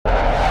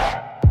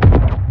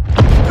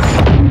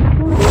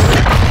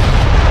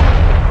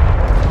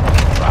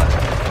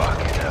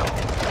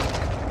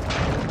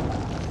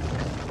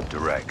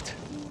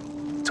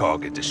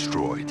get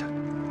destroyed.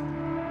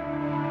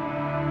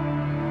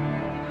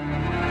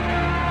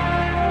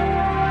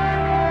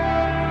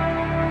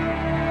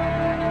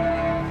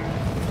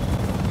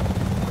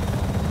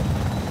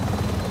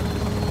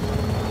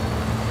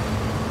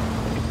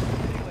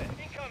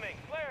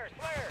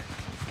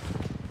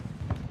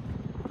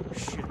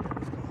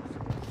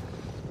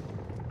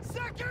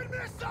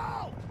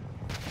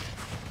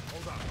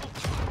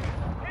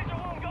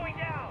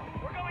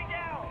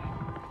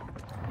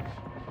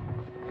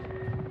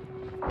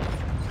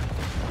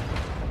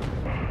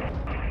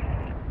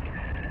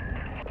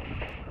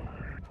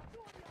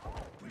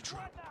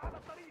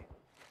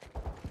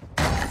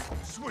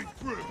 Sweep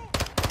through!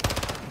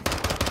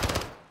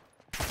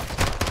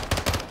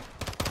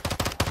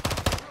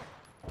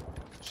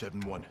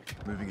 Seven-1,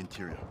 moving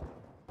interior.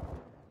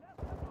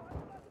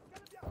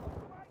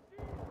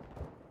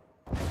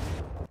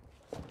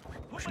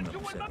 Pushing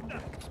up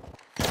second.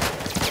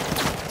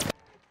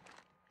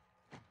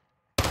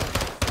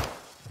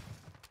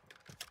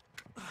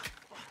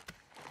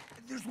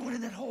 There's one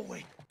in that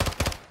hallway.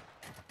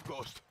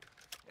 Ghost,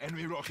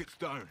 enemy rockets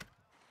down.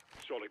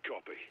 Solid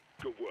copy.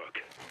 Good work.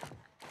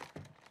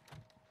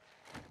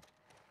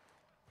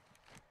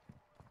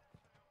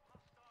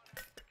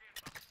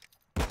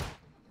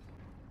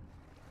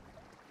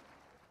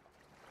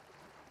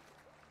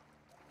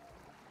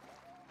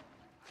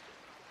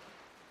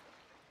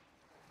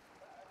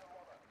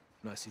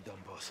 Nicely done,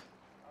 boss.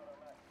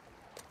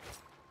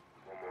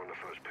 One more on the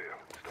first pier.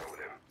 Start with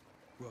him.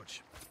 Rog.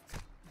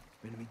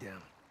 Enemy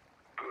down.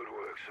 Good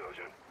work,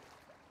 Sergeant.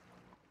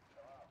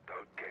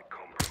 Don't get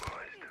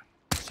compromised.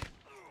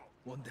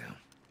 One down.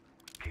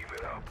 Keep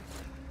it up.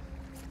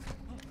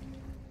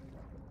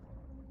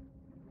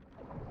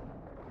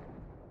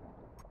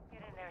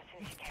 Get in there as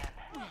soon as you can.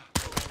 You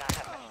do not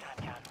have much time,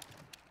 John.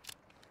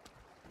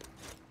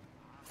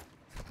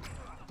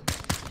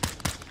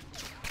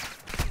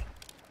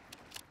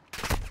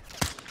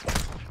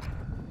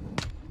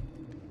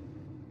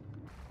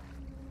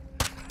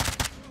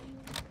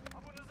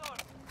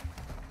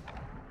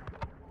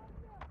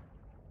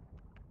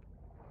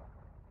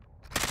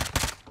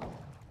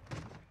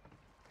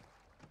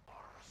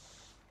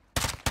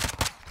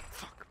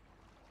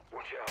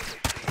 Watch out, they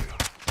see you.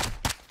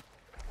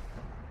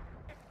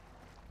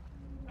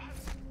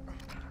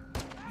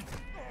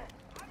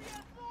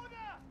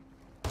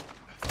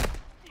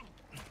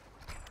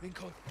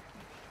 Lincoln.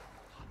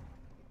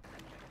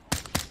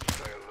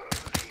 Stay alert.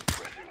 Keep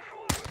pressing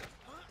forward.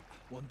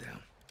 One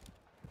down.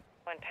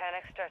 When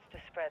panic starts to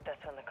spread,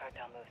 that's when the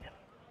cartel moves him.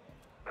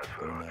 That's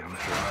where I come in.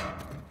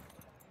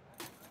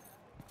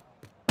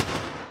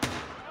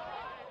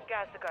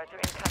 Guys, the guards are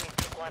incoming.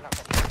 Take one on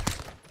the top.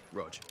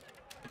 Rog.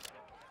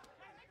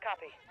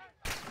 Copy.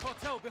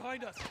 Cartel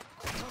behind us.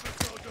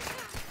 Cover, soldier.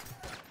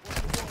 Watch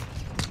the wall.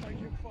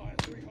 Taking fire.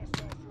 3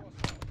 hostiles to our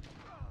side.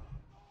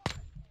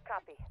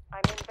 Copy.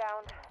 I'm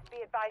inbound. Be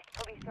advised,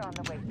 police are on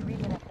the way. 3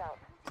 minutes out.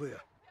 Clear.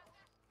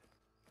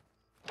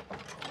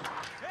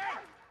 Hey!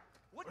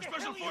 What the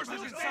Special hell forces are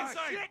you is doing?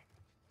 inside. Shit!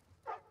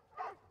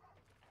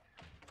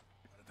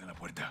 Ábrete la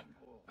puerta.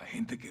 Hay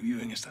gente que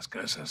vive en estas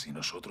casas y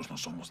nosotros no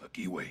somos de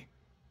aquí, güey.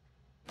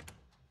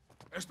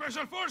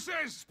 Special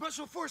forces!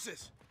 Special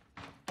forces!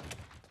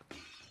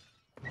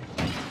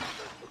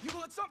 You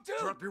want some too?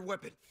 Drop your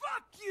weapon.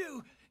 Fuck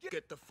you!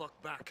 Get the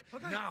fuck back.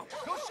 Okay. Now!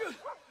 Don't shoot!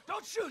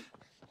 Don't shoot!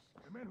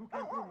 The men who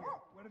came through here,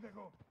 where did they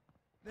go?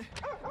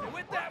 They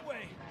went that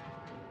way!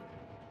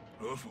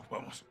 Rodolfo,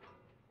 vamos.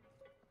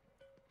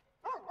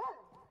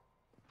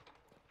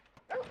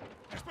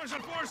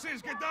 Special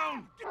forces, get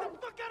down! Get the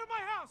fuck out of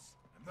my house!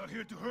 I'm not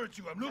here to hurt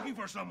you. I'm looking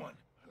for someone.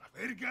 A la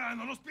verga,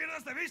 no nos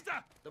pierdas de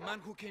vista! The man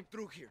who came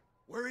through here.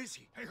 Where is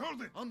he? Hey,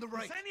 hold it! On the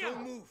right. Yesenia!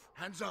 Don't move.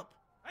 Hands up.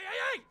 Hey, hey,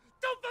 hey!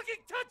 Don't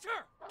fucking touch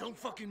her! Don't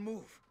fucking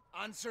move.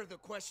 Answer the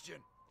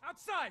question.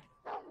 Outside!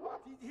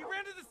 He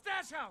ran to the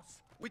stash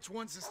house! Which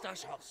one's the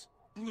stash house?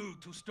 Blue,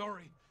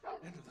 2-story,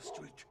 end of the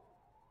street.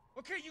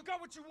 Okay, you got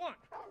what you want.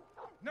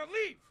 Now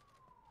leave!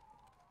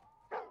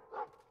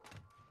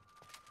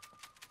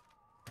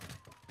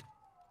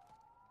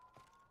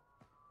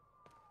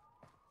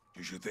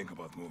 You should think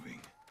about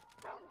moving.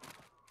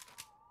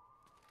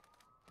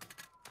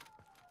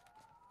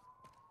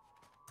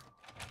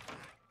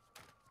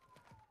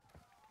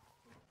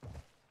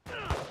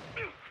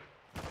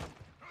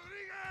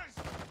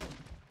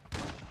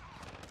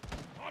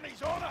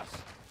 He's on us!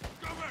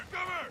 Cover!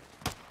 Cover!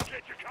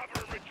 Get your cover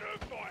and return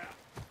fire.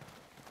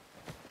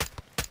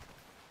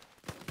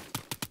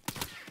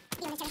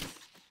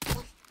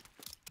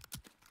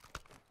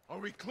 Are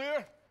we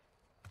clear?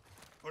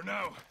 For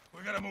now,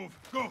 we gotta move.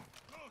 Go! Go!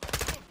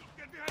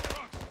 Get behind the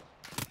rocks!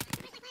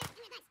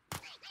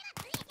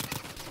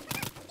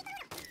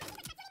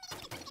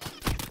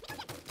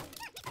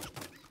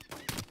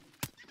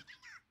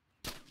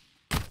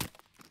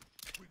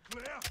 We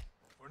clear?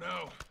 For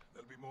now,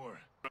 there'll be more.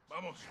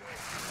 Vamos!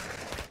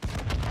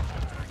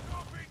 Let's go,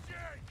 PJ!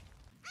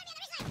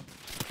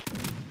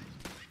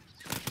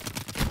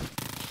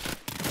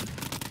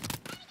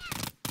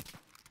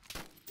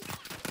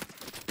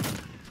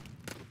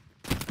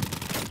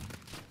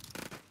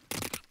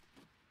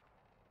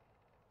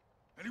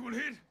 Anyone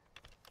hit?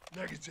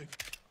 Negative.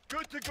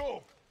 Good to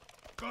go.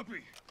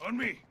 Copy. On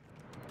me.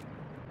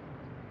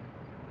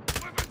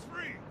 Weapons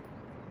free!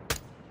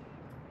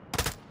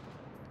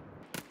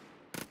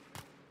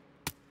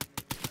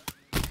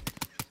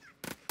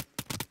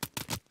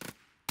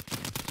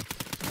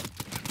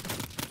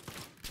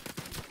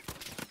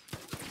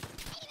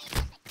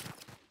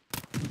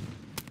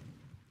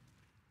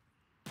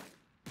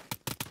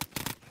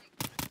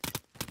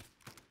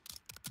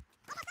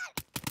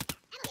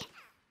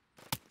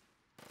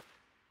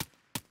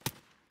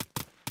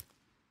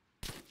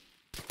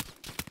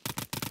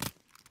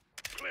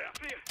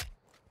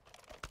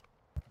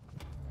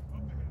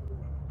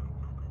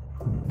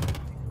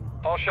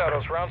 All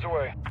shadows, rounds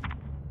away.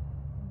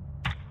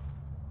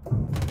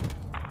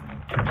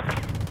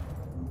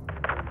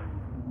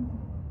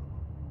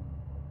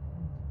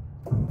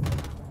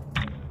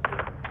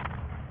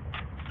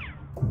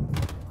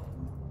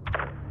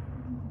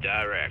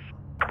 Direct.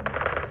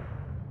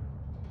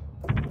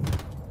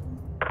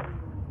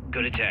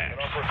 Good attack.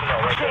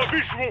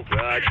 Visual!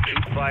 Raj,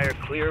 keep fire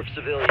clear of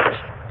civilians.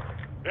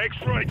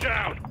 X-ray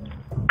down!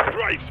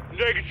 Graves,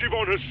 negative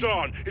on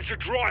Hassan. It's a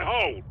dry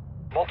hole.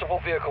 Multiple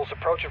vehicles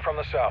approaching from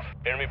the south.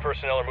 Enemy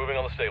personnel are moving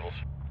on the stables.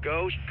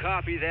 Ghost,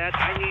 copy that.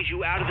 I need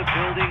you out of the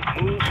building.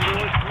 Move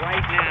north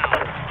right now.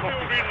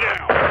 Moving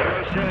now.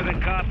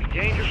 07, copy.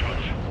 Danger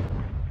shots.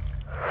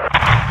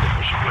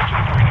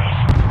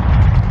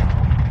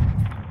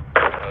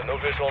 No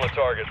visual on the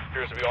target.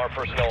 Appears to be armed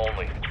personnel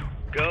only.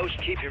 Ghost,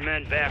 keep your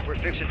men back. We're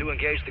fixing to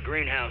engage the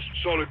greenhouse.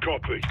 Solid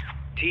copy.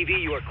 TV,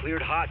 you are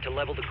cleared hot to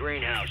level the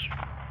greenhouse.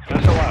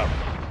 Missile out.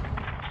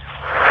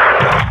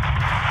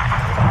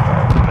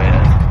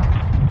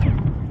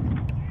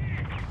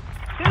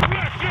 Move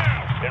left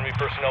now! Enemy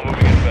personnel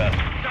moving in fast.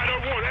 Shadow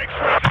 1,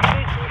 X-ray to the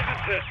north.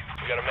 That's it.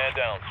 We got a man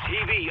down.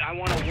 TV, I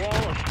want a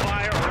wall of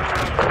fire around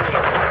our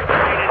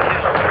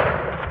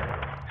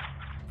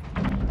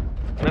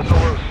point. Missile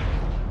loose.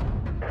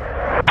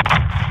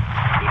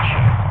 Good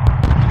shot.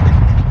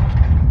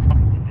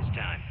 This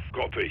time.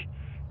 Copy.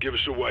 Give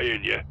us a way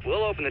in, yeah?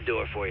 We'll open the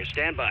door for you.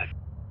 Stand by.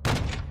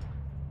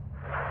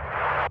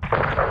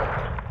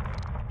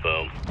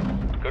 Boom.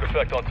 Good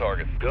effect on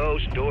target.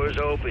 Ghost, doors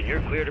open.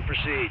 You're clear to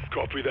proceed.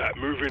 Copy that.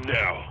 Moving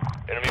now.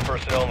 Enemy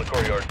personnel in the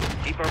courtyard.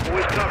 Keep our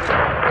boys covered.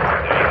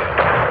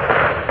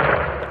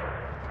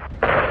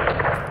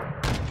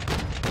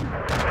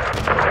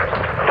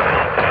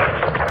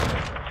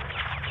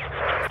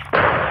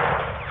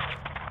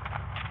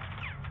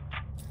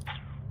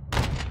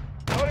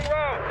 Loading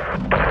round.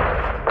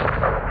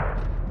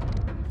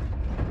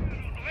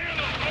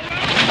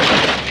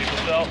 Diesel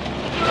cell.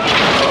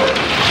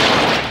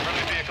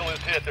 Friendly vehicle is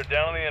hit. They're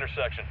down on the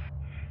intersection.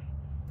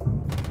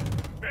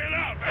 Bail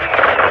out! Bail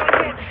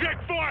out! Check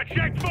fire!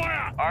 Check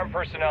fire! Armed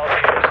personnel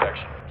at the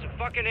intersection. It's a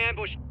fucking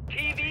ambush.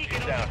 TV,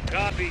 get Down.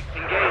 Copy.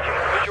 Engaging.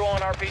 Visual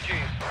on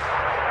RPGs.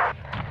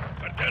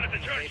 I'm down at the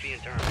church. Maybe in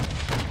turn.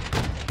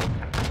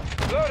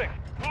 Loading.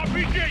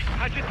 RPG!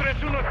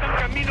 H31 está en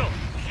camino.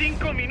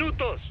 5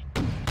 minutos.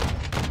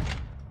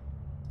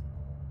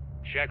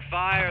 Check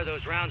fire.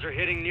 Those rounds are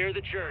hitting near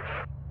the church.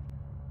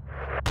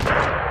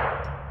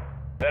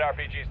 That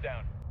RPG's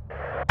down.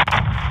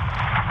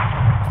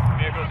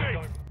 Vehicles are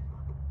coming.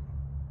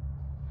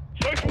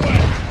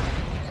 Southwest!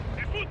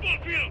 The football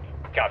field!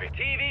 Copy.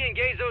 TV,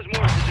 engage those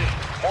mortar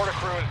positions. Mortar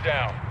crew is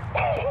down.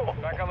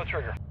 Back on the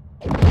trigger.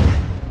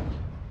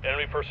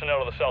 Enemy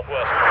personnel to the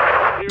southwest.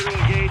 Clear to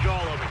engage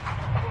all of them.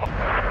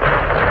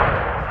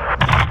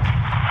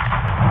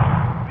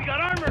 We got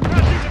armor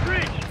crossing the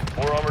bridge.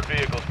 4 armored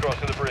vehicles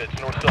crossing the bridge,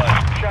 north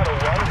side. Shadow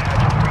 1,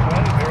 Hatchet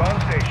 3-1, we're on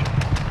station.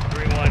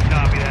 3-1,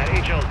 copy that.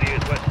 HLZ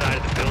is west side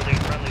of the building.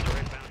 Friendlies are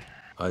inbound.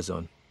 Eyes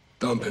on.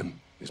 Dump him.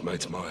 His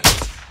mate's mine.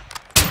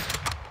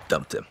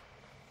 Dumped him.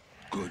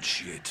 Good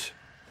shit.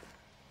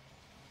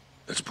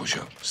 Let's push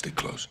up. Stick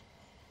close.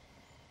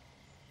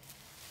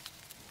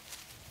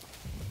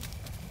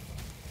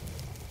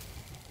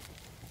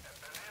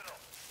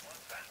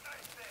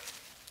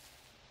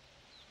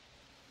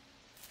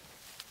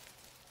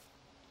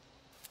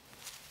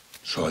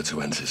 Try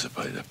to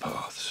anticipate their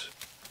paths.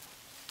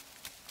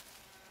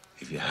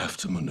 If you have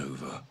to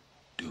maneuver,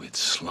 do it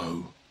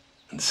slow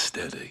and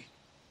steady.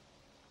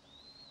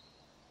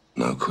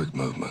 No quick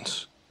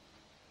movements.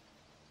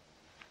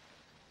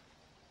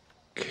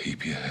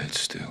 Keep your head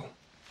still.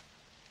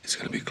 It's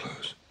gonna be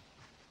close.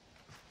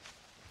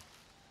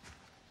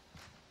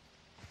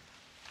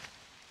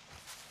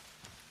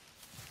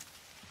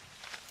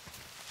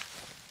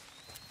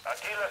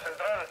 Aquí la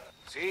central.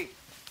 Sí,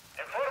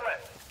 Informe.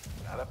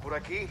 nada por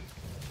aquí.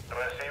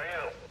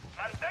 Recibido.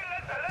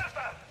 Manténganse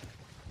alertas.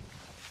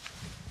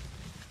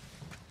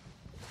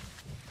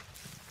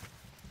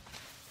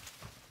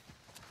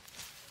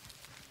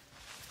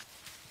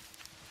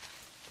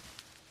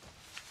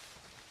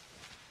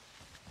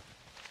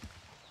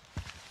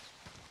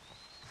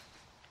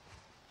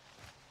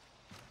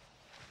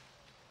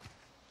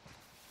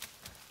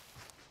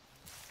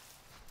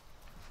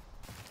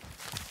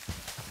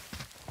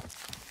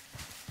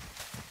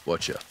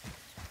 Watcher.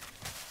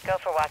 Go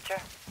for Watcher.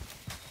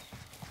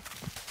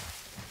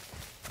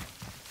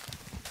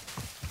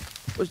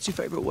 What's your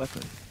favorite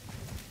weapon?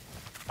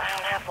 I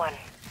don't have one.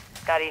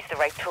 Gotta use the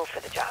right tool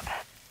for the job.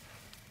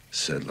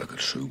 Said like a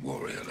true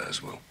warrior,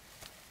 Laswell.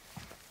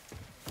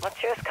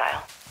 What's yours,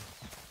 Kyle?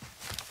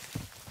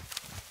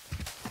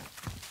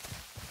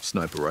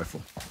 Sniper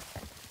rifle.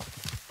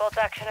 Bolt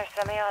action or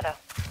semi-auto?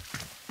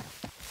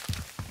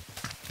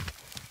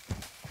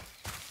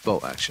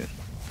 Bolt action.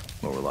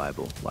 More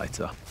reliable,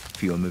 lighter,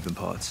 fewer moving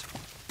parts.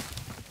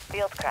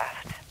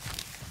 Fieldcraft.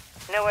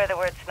 Know where the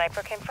word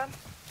sniper came from?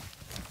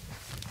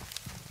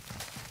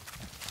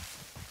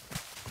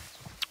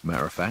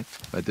 Matter of fact,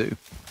 I do.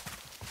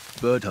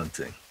 Bird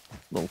hunting.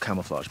 Little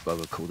camouflage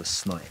bugger called a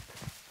snipe.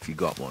 If you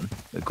got one,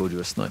 they called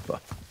you a sniper.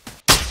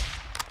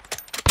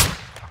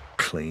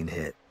 Clean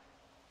hit.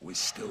 We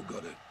still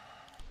got it.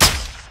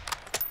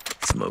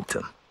 Smoked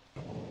him.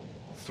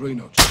 3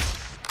 notches.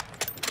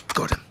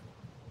 Got him.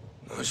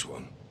 Nice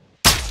one.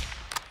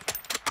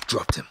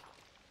 Dropped him.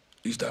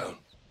 He's down.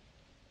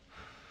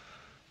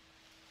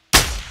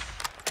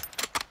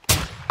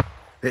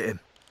 Hit him.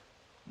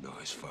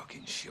 Nice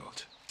fucking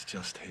shot. It's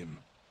just him.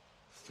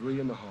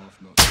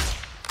 3.5 notches.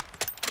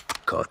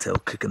 Cartel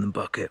kicking the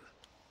bucket.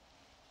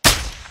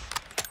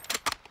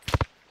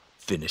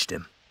 Finished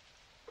him.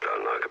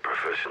 Done like a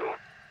professional.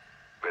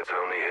 It's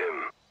only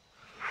him.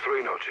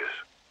 3 notches.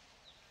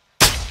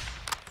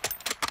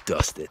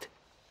 Dusted.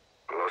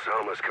 Los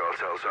Alamos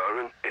cartel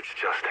siren. It's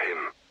just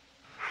him.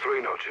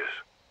 3 notches.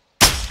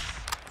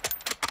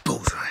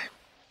 Bullseye.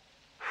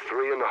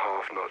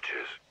 3.5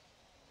 notches.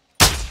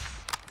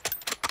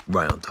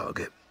 Right on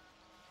target.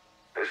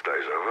 His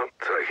day's over.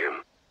 Take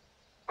him.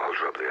 I'll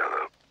drop the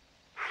other.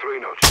 3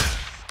 notches.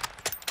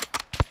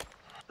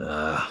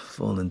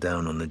 Falling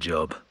down on the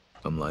job.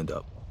 I'm lined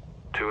up.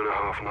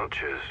 2.5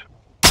 notches.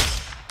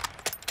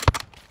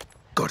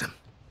 Got him.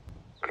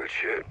 Good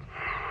shit.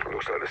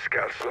 Looks like the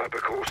scout sniper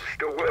course is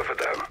still worth a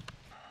damn.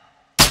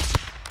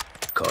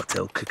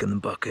 Cartel kicking the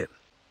bucket.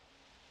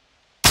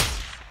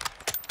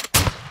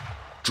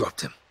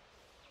 Dropped him.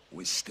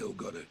 We still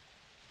got it.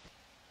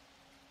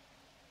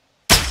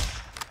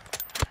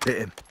 Hit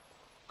him.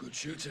 Good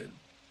shooting.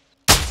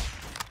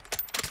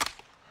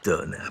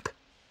 Dirt nap.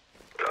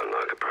 Done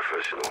like a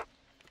professional.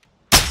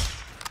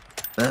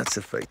 That's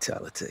a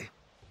fatality.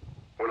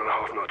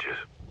 1.5 notches.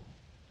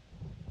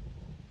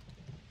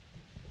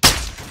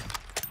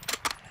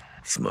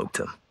 Smoked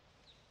him.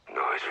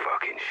 Nice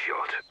fucking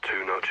shot.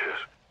 2 notches.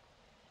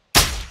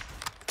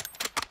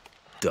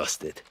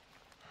 Dusted.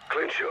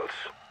 Clean shots.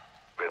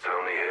 It's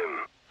only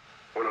him.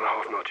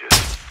 1.5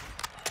 notches.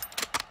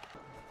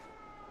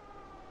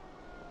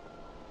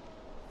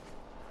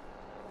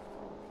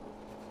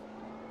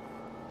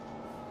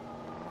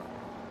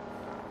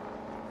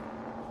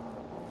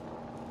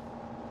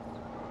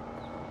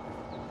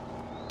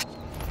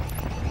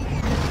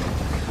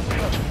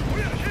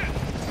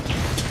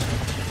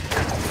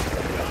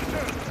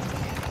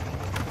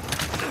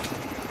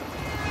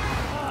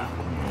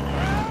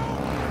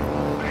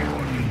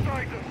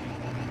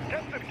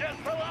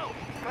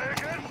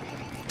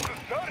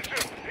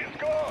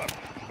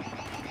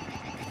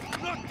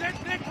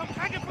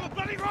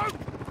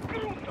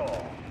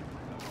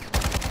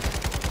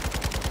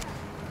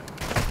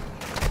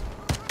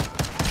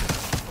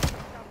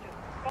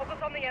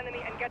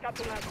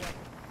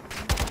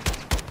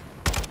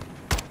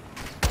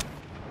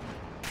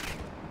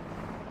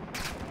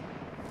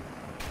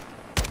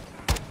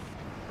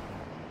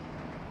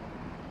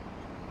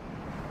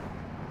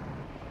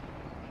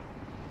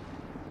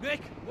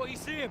 Nick, what you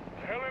see him?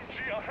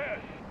 LMG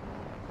ahead.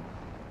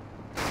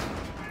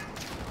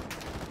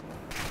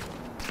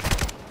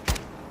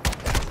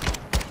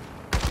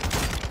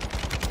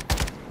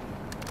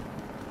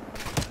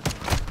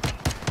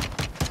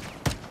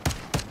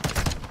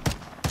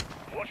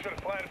 Watch your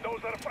fire,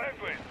 those are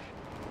friendly.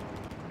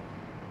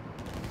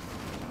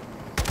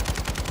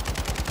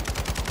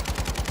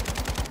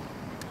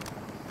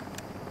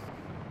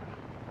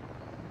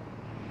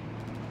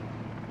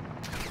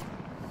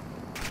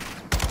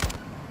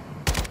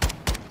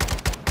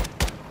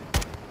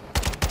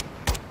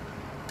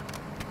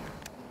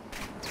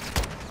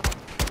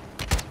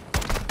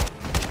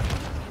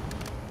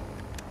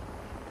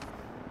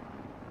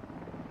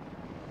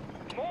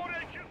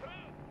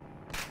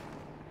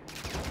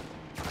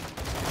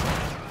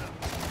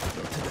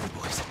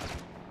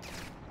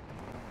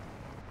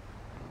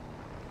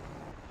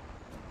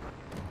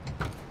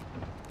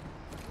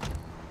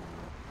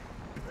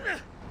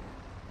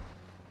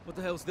 What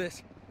the hell's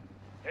this?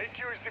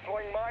 AQ is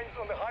deploying mines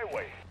on the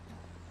highway.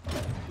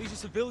 These are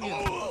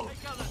civilians.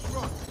 Take out that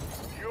truck.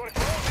 You're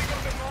closing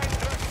on the mine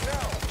truck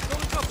now.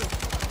 Don't copy.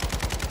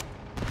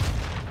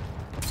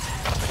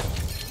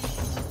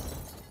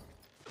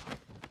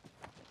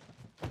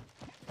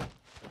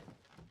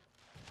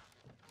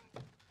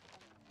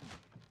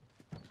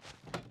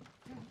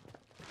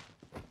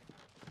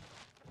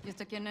 ¿Y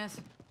este quién es?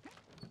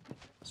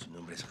 Su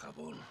nombre es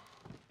Jabón.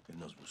 Él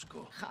nos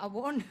buscó.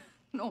 ¿Jabón?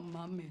 No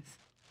mames.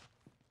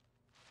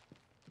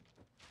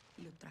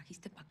 ¿Y lo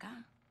trajiste para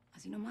acá?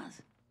 Así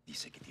nomás.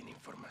 Dice que tiene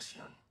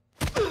información.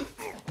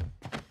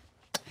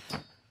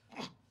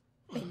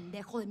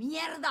 pendejo de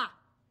mierda!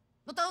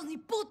 No tenemos ni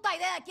puta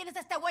idea de quién es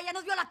este güey, ya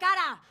nos vio la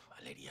cara.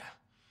 Valeria,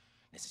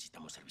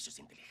 necesitamos servicios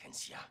de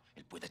inteligencia.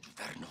 Él puede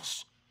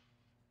ayudarnos.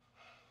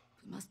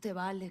 Pues más te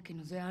vale que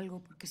nos dé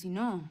algo, porque si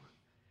no,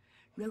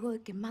 luego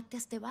de que mate a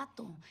este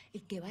vato,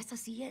 el que va a esa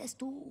silla eres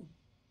tú.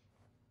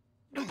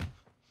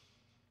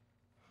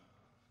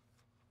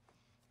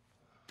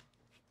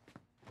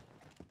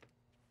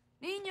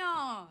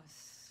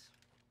 Niños!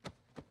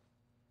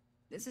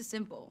 This is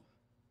simple.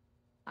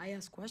 I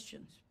ask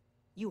questions.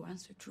 You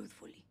answer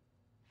truthfully.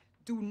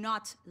 Do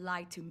not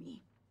lie to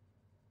me.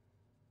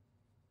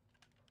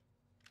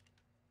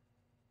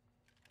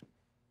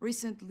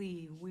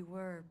 Recently, we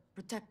were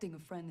protecting a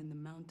friend in the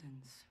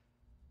mountains.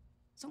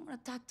 Someone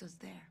attacked us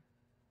there.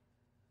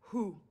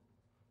 Who?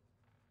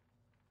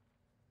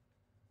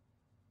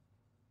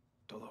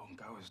 Todo un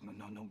caos,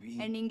 no vi.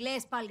 En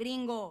inglés, pa'l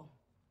gringo.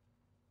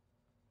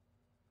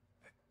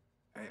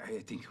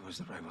 I think it was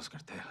the rivals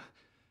cartel.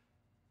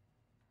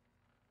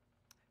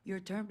 Your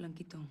turn,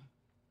 Blanquito.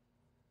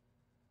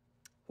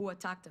 Who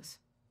attacked us?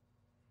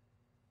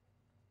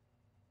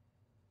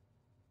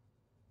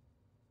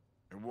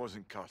 It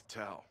wasn't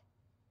cartel.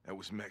 That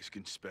was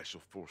Mexican Special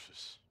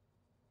Forces.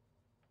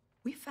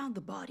 We found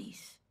the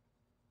bodies.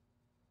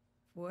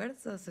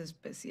 Fuerzas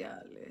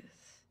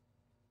Especiales.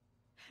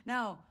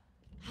 Now,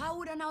 how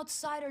would an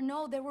outsider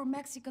know they were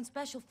Mexican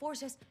Special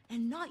Forces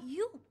and not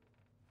you?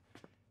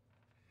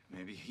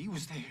 Maybe he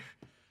was there.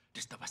 Tú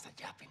estabas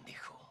allá,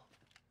 pendejo.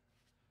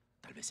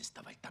 Tal vez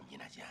estaba él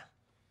también allá.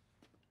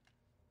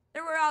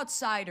 There were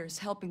outsiders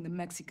helping the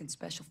Mexican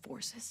Special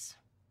Forces.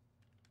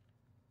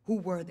 Who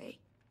were they?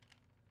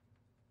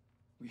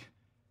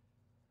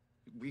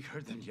 We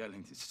heard them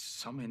yelling,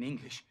 some in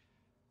English.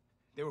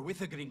 They were with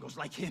the gringos,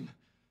 like him.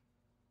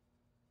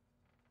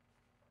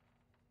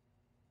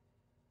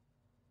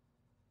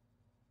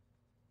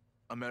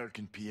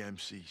 American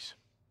PMCs.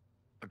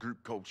 A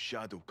group called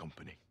Shadow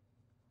Company.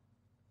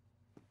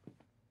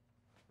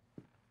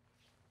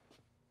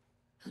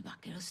 Los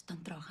vaqueros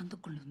están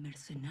trabajando con los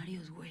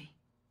mercenarios, güey.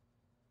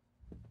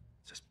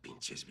 Esas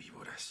pinches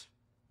víboras.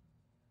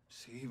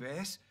 Sí,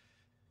 ¿ves?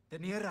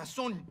 Tenía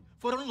razón.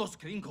 Fueron los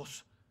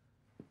gringos.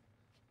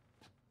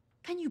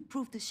 Can you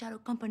prove the Shadow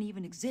Company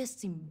even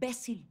exists,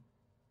 imbécil?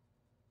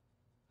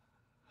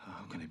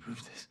 How can I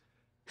prove this?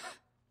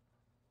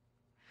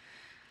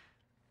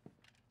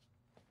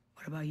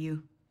 What about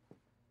you?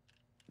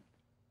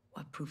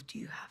 What proof do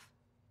you have?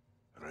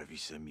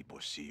 Revisé mi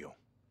bolsillo.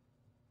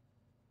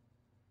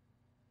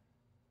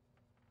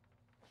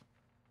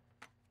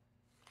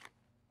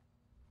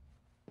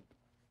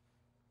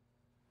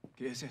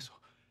 ¿Qué es eso?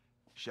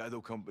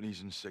 Shadow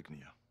Company's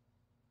insignia.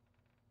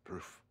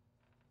 Proof.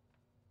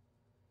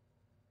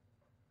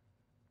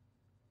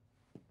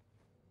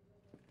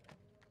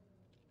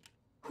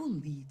 Who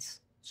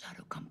leads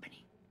Shadow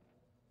Company?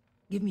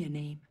 Give me a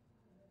name.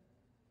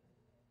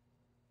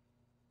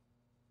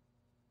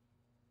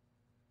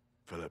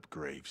 Philip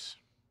Graves.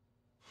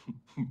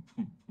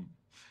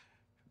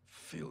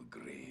 Phil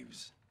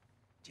Graves.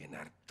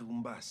 Llenar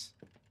tumbas.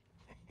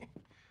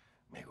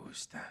 Me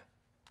gusta.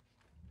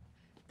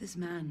 This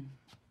man,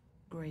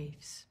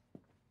 Graves,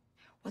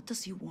 what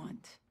does he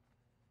want?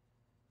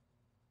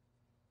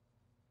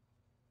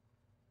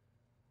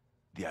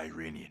 The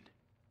Iranian.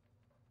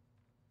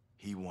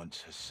 He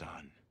wants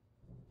Hassan.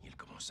 ¿Y él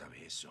cómo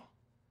sabe eso?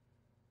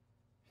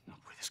 No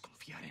puedes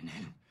confiar en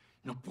él.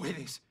 No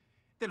puedes.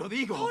 Te lo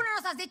digo. Tú no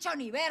nos has dicho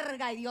ni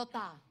verga,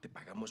 idiota. Te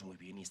pagamos muy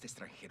bien y este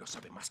extranjero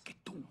sabe más que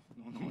tú.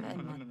 Hora de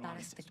matar a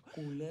este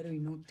culero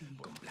inútil.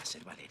 Con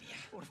placer, Valeria.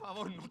 Por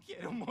favor, no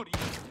quiero morir.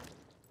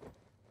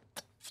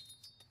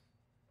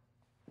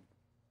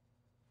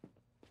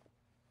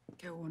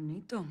 Qué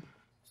bonito.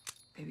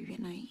 Te vi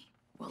bien ahí.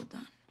 Well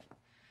done.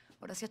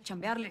 Ahora sí a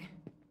chambearle.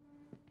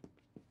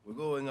 We're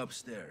going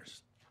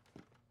upstairs.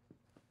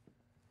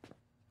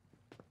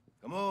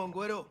 Come on,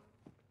 güero.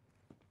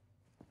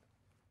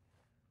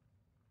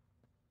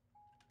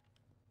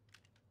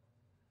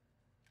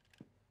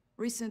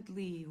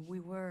 Recently, we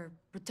were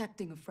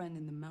protecting a friend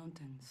in the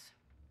mountains.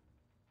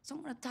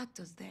 Someone attacked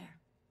us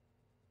there.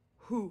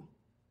 Who?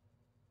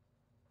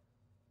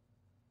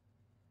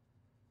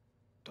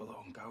 Todo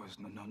un caos,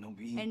 no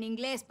vi. En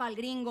inglés, pa'l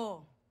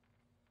gringo.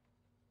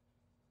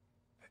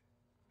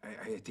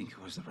 I think it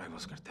was the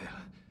rivals cartel.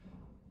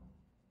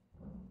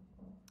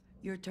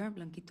 Your turn,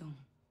 Blanquito.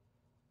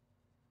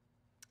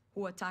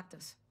 Who attacked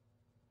us?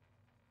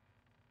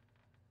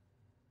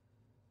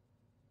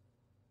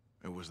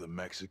 It was the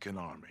Mexican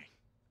army.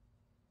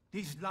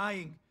 He's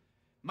lying.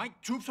 My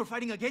troops were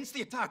fighting against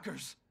the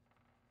attackers.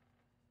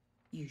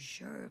 You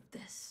sure of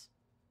this?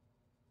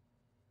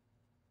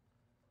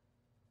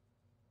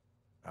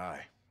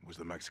 Aye, it was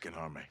the Mexican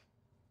army.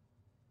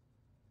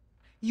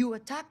 You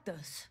attacked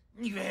us.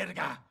 Ni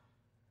verga.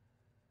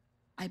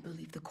 I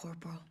believe the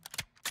corporal.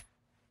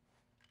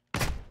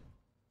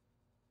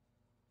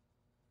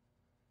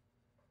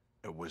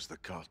 It was the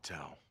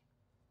cartel.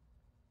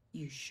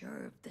 You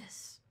sure of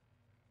this?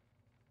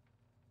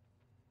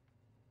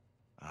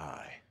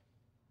 Aye,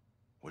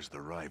 was the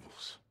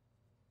rivals.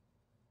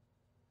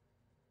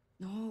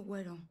 No,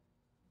 Güero.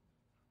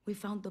 We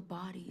found the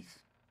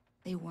bodies.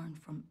 They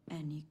weren't from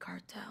any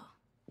cartel.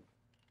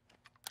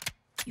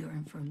 Your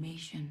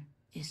information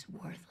is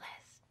worthless.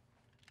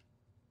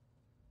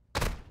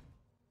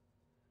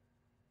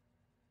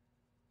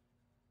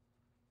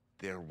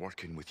 They're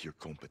working with your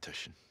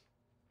competition.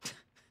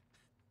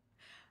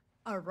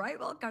 A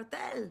rival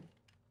cartel.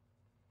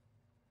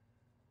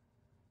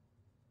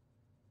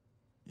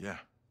 Yeah.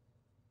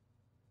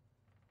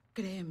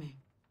 Créeme.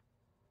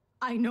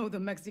 I know the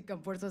Mexican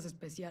Fuerzas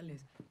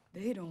Especiales.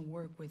 They don't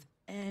work with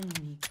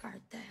any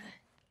cartel.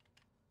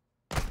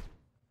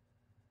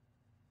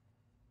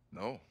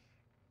 No.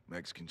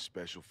 Mexican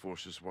Special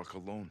Forces work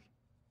alone.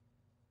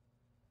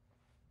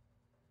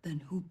 Then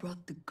who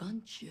brought the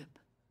gunship?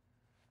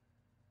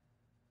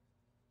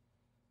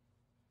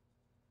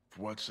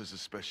 Fuerzas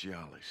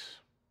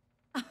Especiales.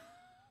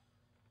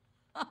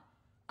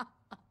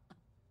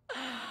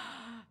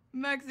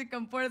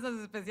 Mexican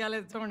Fuerzas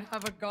Especiales don't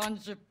have a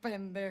gunship,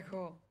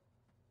 pendejo.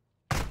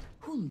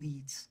 Who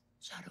leads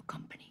Shadow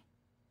Company?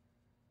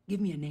 Give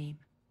me a name.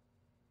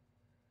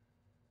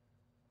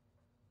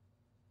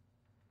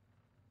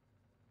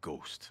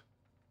 Ghost.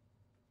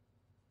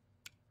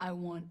 I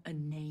want a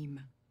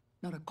name,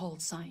 not a call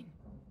sign.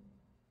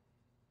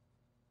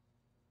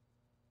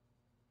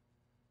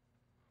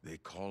 They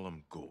call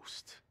him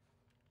Ghost.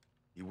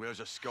 He wears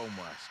a skull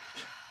mask.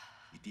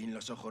 Y tiene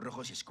los ojos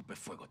rojos y escupe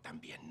fuego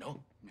también,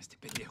 ¿no? Este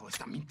pendejo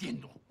está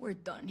mintiendo. We're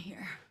done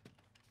here.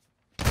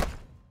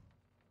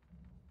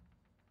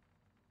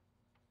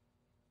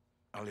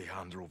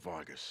 Alejandro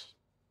Vargas.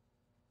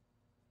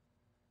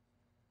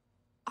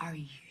 Are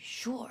you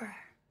sure?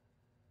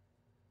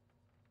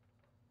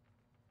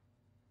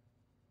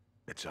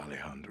 It's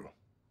Alejandro.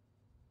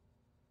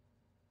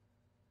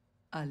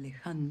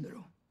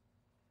 Alejandro.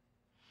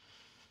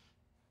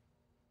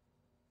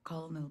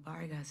 Colonel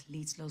Vargas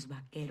leads los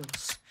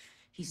vaqueros.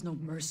 He's no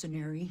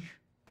mercenary.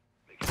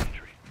 Make an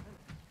entry.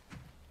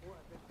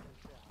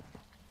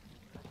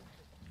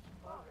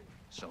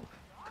 So,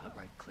 cut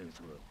right clear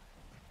through.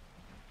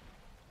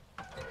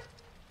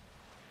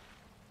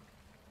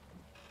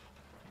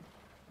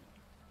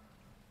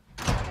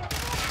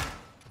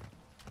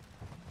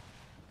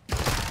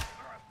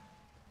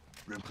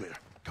 Room clear.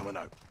 Coming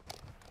out.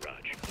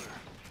 Roger.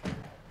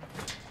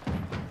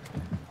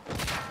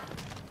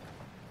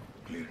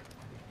 Clear.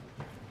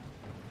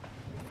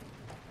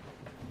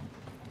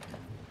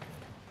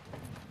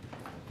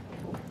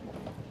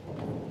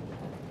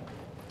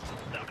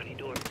 Balcony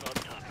door up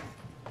top.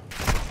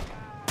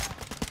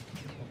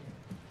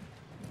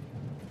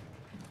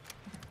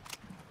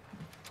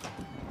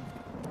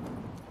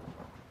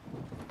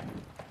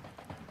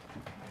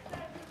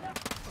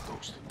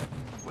 Ghost,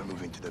 we're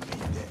moving to the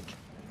main deck.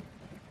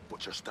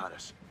 What's your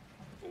status?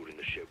 Holding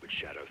the ship with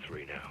Shadow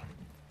 3 now.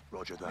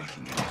 Roger that.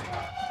 Making it.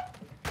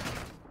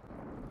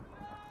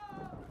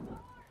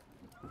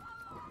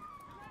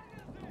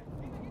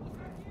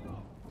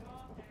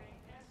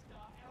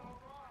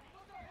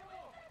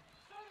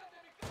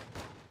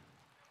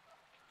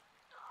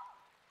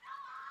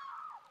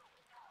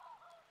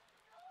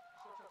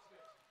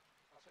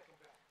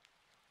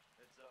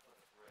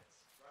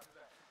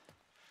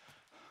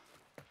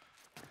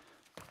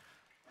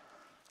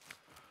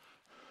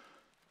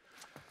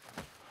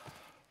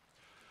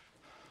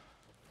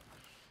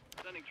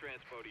 Sending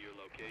transpo to your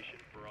location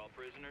for all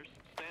prisoners.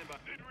 Stand by.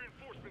 Need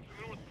reinforcements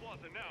in the North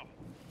Plaza now.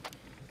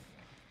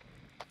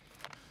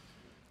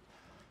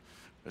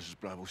 This is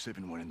Bravo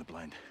 7-1 in the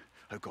blind.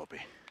 How copy?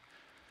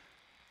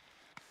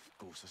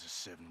 Ghost, this is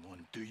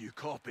 7-1. Do you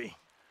copy?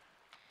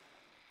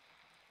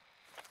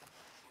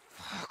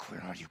 Fuck,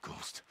 where are you,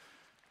 Ghost?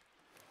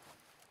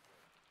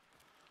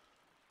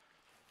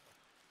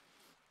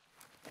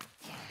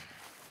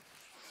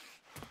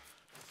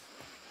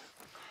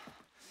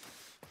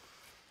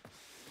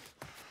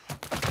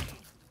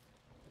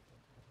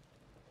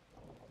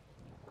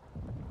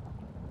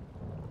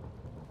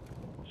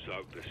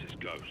 So, this is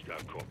Ghost, how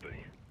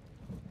copy?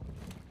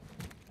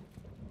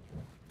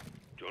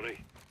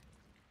 Johnny?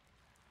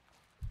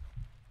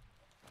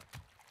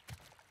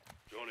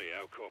 Johnny,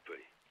 how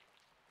copy?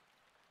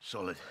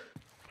 Solid.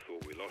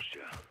 Thought we lost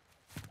you.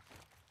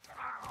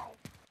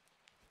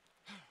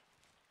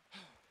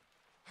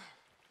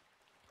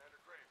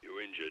 You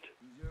injured?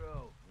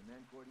 2-0. The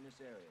men court in this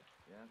area.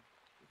 Yeah?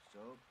 If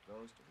so,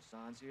 Ghost or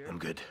Hassan's here. I'm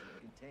good.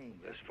 Contained.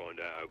 Let's find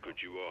out how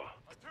good you are.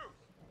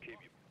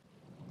 Keep you...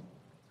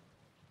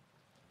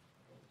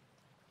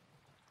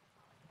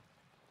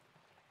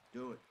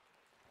 Do it.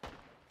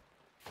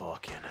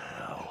 Fucking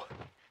hell.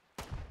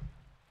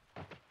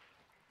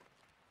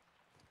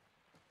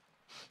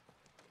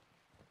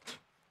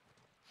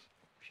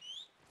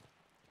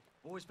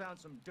 Boys found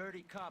some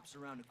dirty cops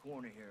around the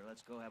corner here.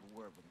 Let's go have a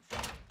word with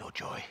them. No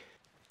joy.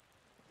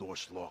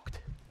 Door's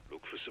locked.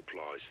 Look for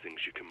supplies, things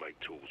you can make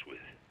tools with.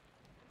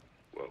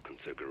 Welcome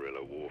to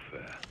guerrilla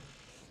warfare.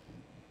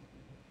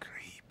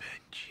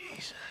 Creeping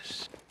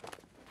Jesus.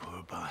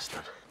 Poor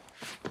bastard.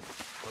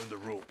 Found the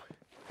rope.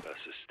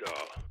 That's a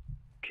start.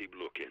 Keep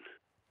looking.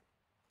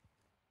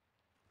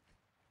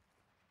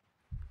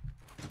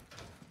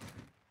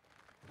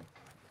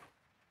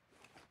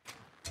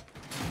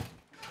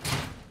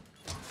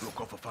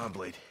 fan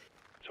blade?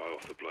 Tie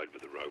off the blade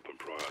with a rope and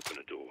pry open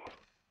a door.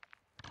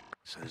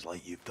 Sounds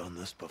like you've done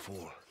this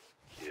before.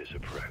 Years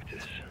of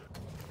practice.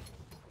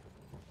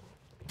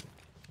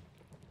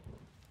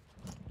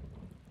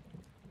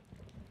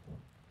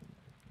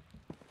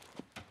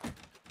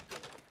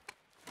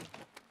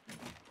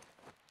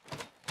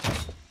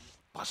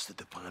 Busted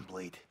the fan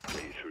blade.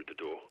 Get you through the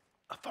door.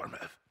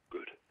 Affirmative.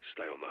 Good.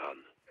 Stay on the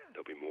hunt.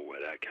 There'll be more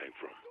where that came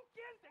from.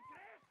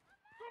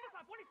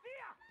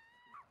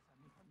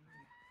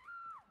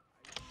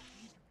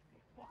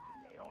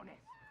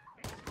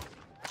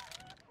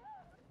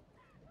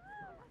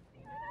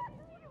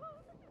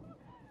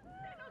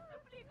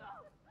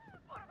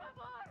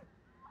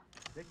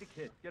 Take the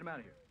kid. Get him out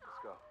of here.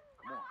 Let's go.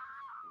 Come on.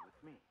 You're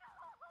with me.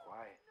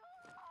 Quiet.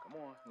 Come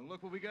on. Well,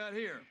 look what we got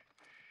here.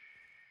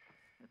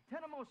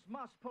 Tenemos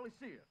más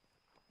policía.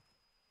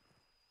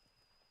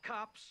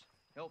 Cops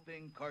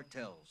helping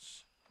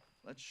cartels.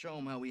 Let's show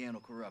them how we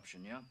handle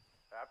corruption, yeah?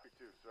 Happy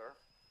to, sir.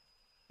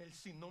 El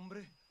sin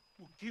nombre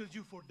will kill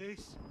you for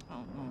days.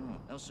 Oh, no.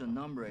 El sin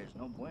nombre is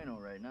no bueno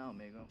right now,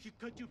 amigo. He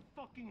cut your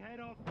fucking head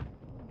off.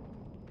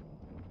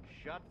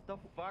 Shut the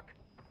fuck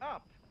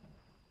up.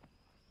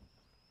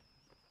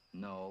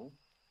 No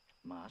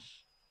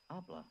más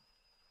habla.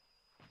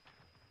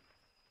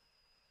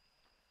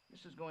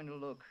 This is going to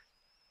look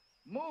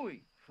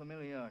muy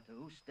familiar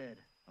to usted,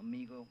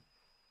 amigo.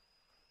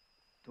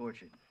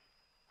 Tortured.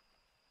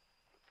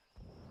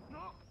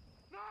 No!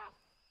 No!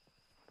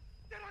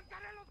 ¡Te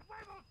arrancaré los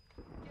huevos!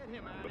 Get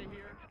him out of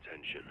here.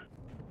 Attention.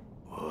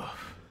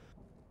 Woof.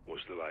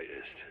 What's the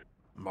latest?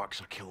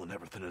 Marks are killing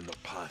everything in their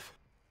path.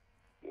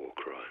 War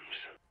crimes.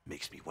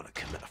 Makes me want to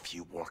commit a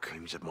few war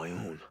crimes of my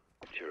own.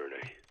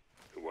 Tyranny.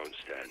 It won't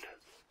stand.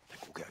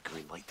 Think we'll get a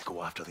green light to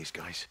go after these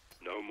guys?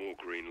 No more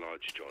green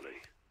lights,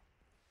 Johnny.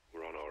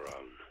 We're on our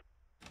own.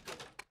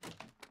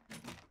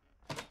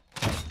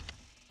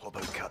 What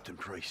about Captain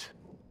Price?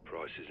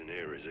 Price isn't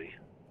here, is he?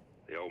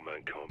 The old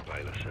man can't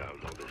bail us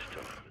out, not this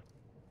time.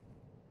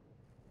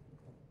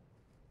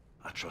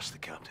 I trust the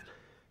captain.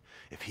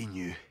 If he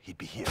knew, he'd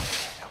be here.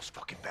 Hell's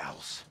fucking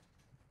bells.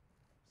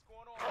 What's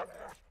going on out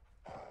there?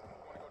 I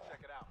want to go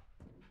check it out.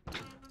 It's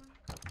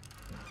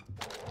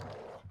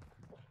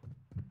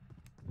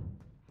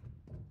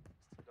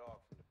the dog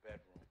from the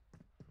bedroom.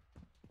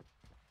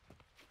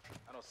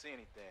 I don't see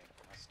anything.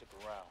 I'll stick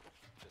around,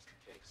 just in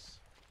case.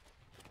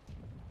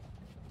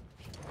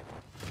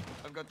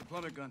 I've got the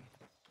plummet gun.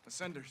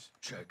 Ascenders.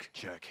 Check.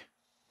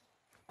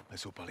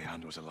 Let's hope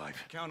Alejandro's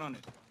alive. Count on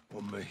it.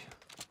 On me.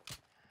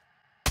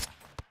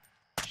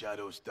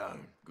 Shadows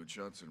down. Good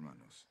shots,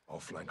 hermanos. I'll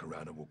flank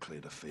around and we'll clear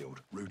the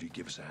field. Rudy,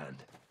 give us a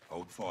hand.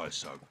 Hold fire,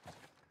 Soap.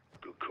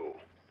 Good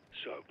call.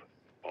 Soap,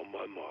 on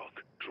my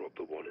mark, drop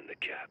the one in the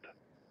cab.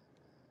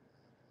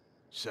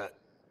 Set.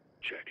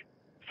 Check.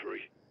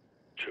 3,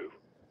 2,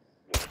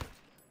 1.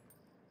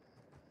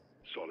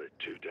 Solid.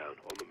 2 down.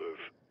 On the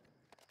move.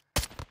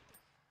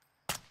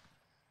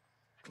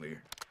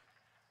 Clear.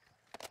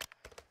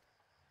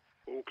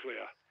 All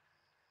clear.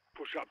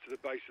 Push up to the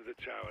base of the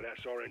tower.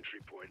 That's our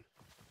entry point.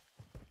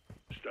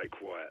 Stay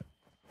quiet.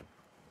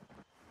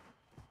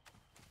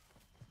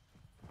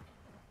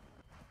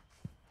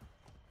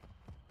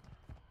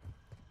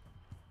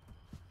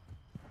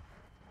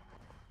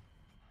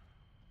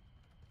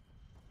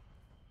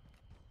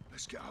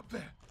 Let's get up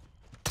there.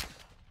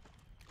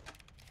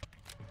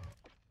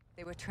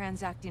 They were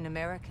transacting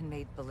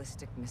American-made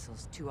ballistic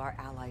missiles to our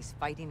allies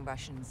fighting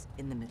Russians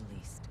in the Middle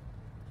East.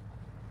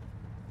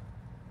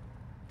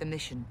 The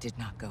mission did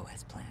not go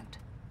as planned.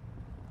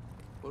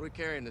 What are we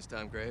carrying this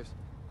time, Graves?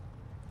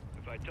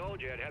 If I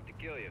told you, I'd have to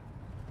kill you.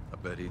 I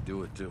bet he'd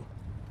do it, too.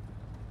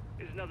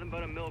 This is nothing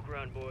but a milk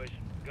run, boys.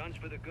 Guns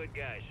for the good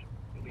guys.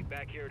 We'll be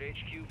back here at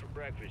HQ for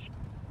breakfast.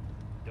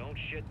 Don't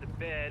shit the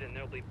bed, and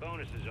there'll be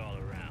bonuses all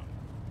around.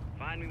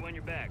 Find me when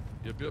you're back.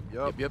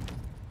 Yep.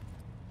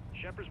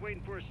 Shepard's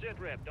waiting for a sit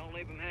rep. Don't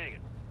leave him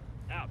hanging.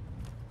 Out.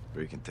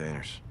 3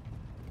 containers.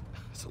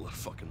 That's a lot of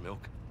fucking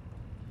milk.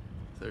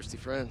 Thirsty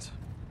friends.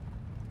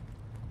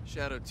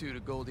 Shadow 2 to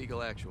Gold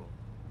Eagle Actual.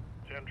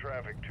 10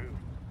 traffic, 2.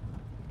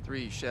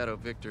 3 Shadow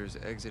Victors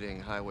exiting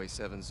Highway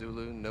 7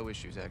 Zulu. No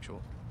issues,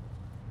 Actual.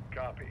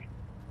 Copy.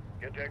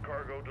 Get that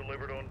cargo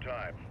delivered on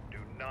time. Do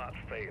not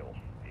fail.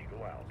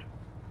 Eagle out.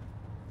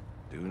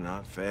 Do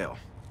not fail.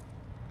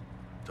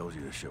 Told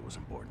you this shit was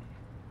important.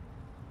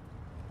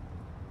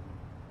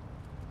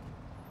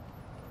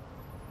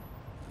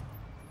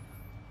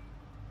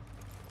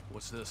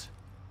 What's this?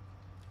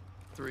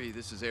 3,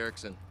 this is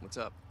Erickson. What's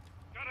up?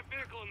 Got a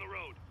vehicle on the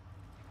road.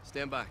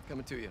 Stand by.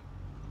 Coming to you.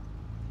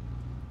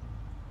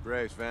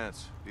 Graves,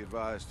 Vance, be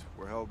advised.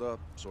 We're held up.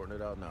 Sorting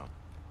it out now.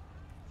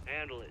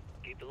 Handle it.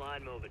 Keep the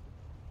line moving.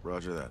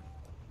 Roger that.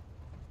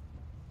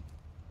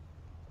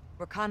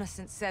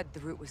 Reconnaissance said the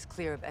route was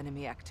clear of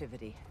enemy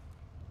activity.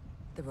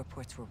 The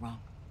reports were wrong.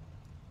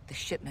 The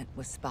shipment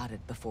was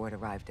spotted before it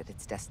arrived at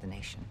its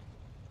destination.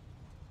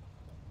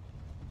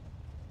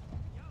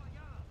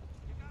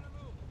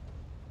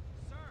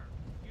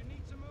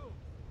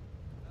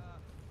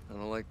 I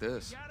don't like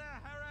this.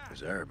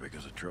 His Arabic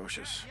is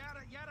atrocious.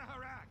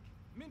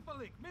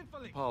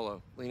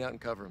 Apollo, lean out and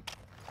cover him.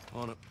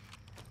 On it.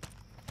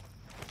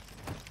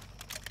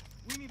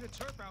 We need a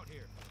chirp out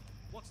here.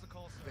 What's the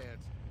call sign?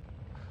 Vance.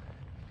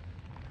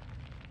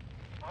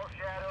 All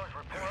Shadows,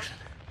 report.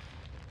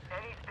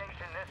 Any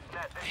station this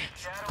net. This is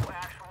Shadow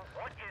Actual.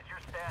 What is your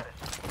status?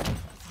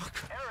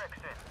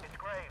 Erickson, it's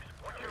Graves.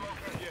 What's your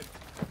location?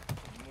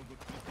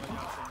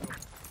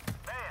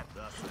 Vance,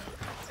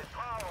 it's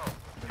Paulo.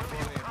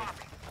 Julian,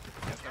 copy.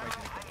 General,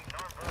 I need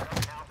non-verbal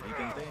accounts.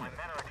 My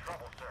men are in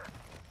trouble, sir.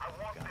 I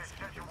want this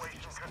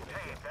situation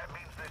contained. That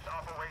means this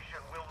operation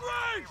will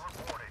not be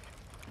reported.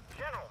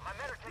 General, my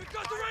men are taking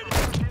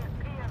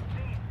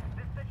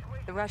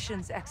PMC. The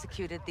Russians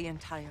executed the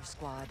entire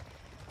squad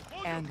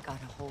and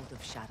got a hold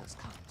of Shadow's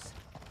comms.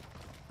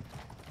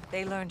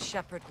 They learned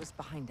Shepard was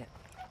behind it.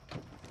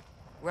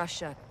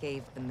 Russia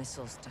gave the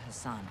missiles to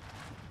Hassan.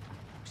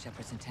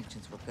 Shepard's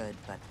intentions were good,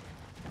 but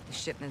the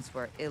shipments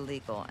were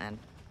illegal and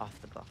off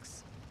the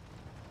books.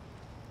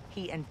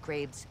 He and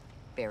Graves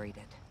buried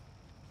it.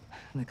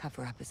 The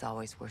cover-up is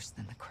always worse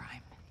than the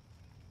crime.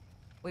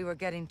 We were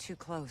getting too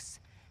close,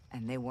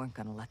 and they weren't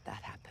gonna let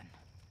that happen.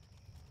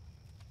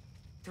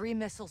 3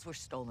 missiles were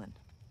stolen.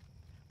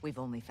 We've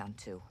only found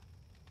 2.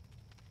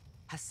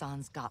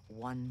 Hassan's got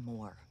 1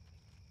 more.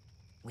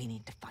 We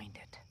need to find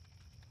it.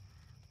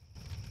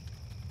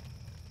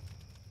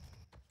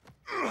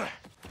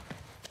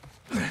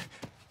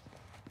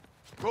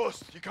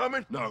 Ross, you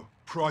coming? No.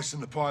 Price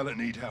and the pilot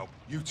need help.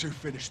 You two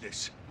finish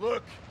this.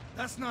 Look,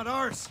 that's not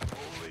ours.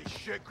 Holy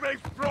shit,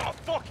 Graves brought a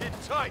fucking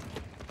tank!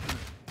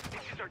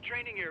 This is our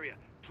training area.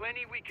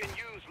 Plenty we can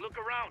use. Look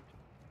around.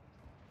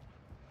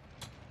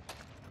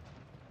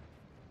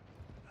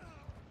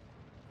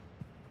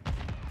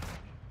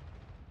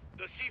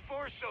 The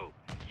C4 so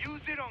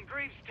use it on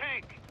Graves'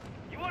 tank.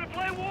 You want to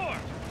play war?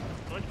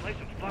 Let's play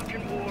some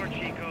fucking war,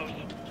 Chicos.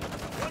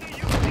 One of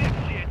you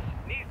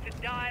dipshits needs to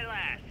die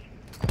last.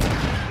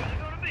 Who's it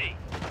gonna be?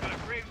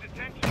 Got Graves'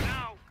 attention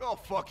now. Go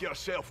fuck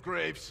yourself,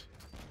 Graves.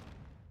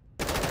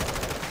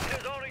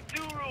 There's only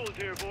 2 rules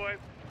here, boy.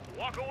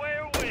 Walk away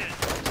or win.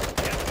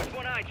 Guess which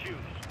one I choose.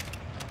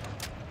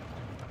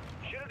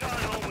 Should've gone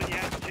home when you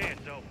had the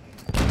chance, though.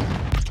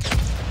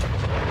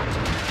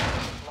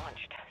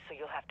 Launched, so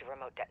you'll have to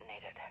remote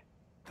detonate it.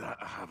 That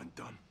I haven't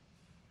done.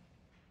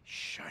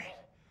 Shite.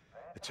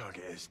 The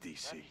target is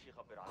DC.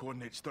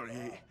 Coordinates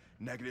 38,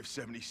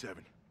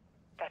 -77.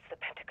 That's the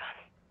Pentagon.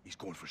 He's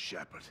going for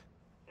Shepard.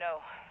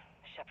 No,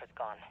 Shepard's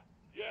gone.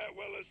 Yeah,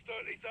 well, there's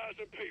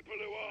 30,000 people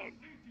who aren't.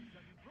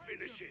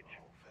 Finish it.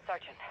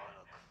 Sergeant,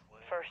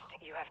 first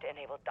you have to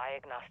enable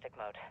diagnostic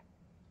mode.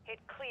 Hit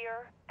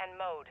clear and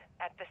mode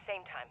at the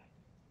same time.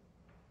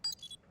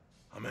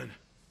 I'm in.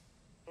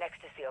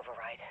 Next is the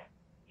override.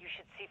 You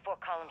should see 4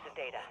 columns of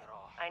data.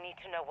 I need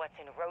to know what's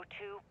in row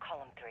 2,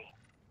 column 3.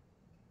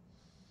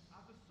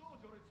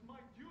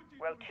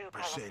 Row 2,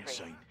 column 3.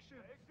 Sign.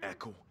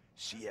 Echo,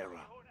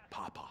 Sierra,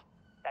 Papa.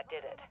 That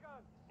did it.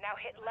 Now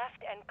hit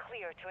left and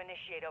clear to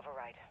initiate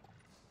override.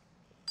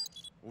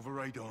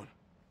 Override on.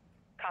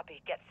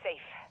 Copy. Get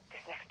safe.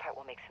 This next part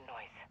will make some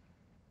noise.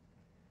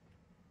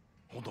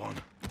 Hold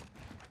on.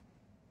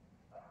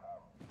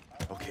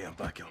 Okay, I'm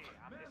back up.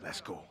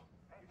 Let's go.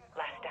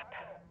 Last step.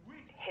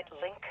 Hit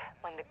link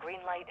when the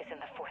green light is in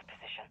the 4th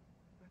position.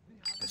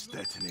 It's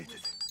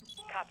detonated.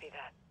 Copy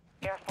that.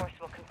 Air Force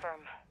will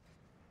confirm.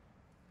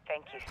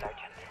 Thank you,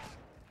 Sergeant.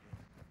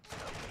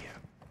 Oh, yeah.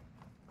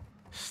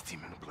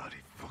 Steaming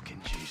bloody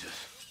fucking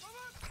Jesus.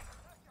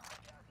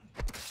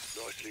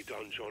 Nicely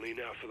done, Johnny.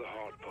 Now for the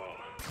hard part.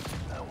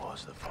 That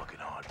was the fucking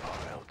hard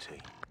part,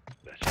 LT.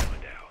 Let's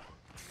find out.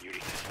 You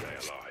need to stay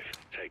alive,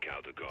 take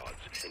out the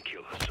guards, and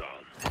kill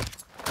Hassan.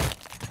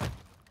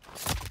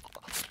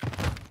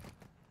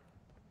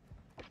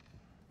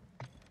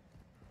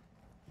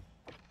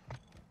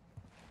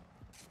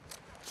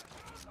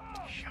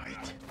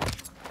 Shite.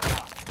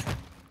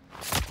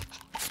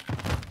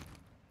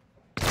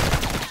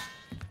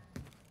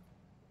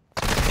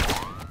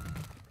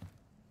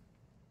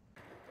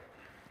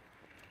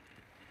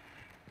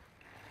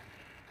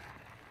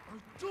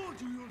 I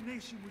told you your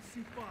nation would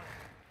see fire.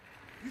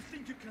 You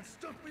think you can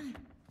stop me?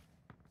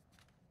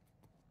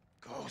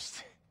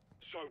 Ghost.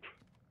 Soap.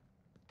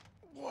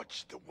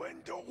 Watch the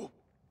window.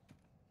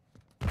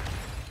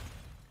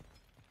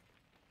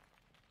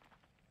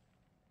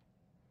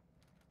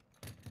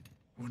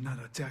 We're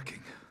not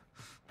attacking.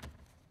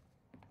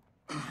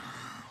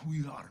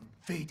 We are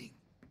invading.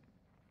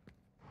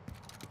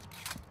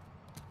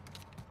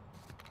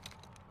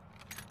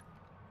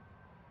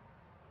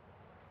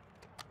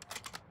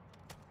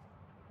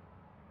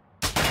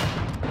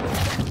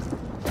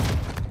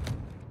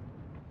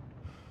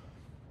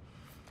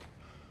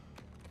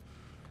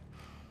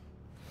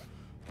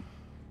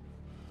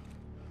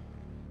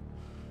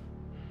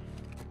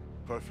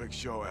 Perfect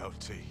show,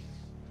 LT.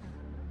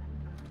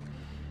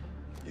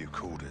 You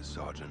called it,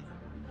 Sergeant.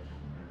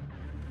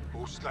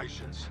 All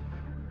stations.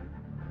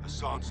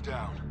 Hassan's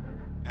down.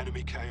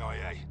 Enemy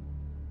KIA.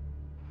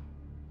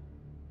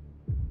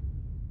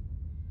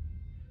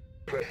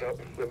 Press up.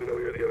 Let me know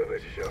you're at the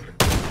elevator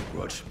shaft.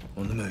 Rog,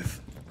 on the move.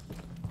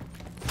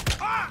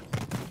 Ah!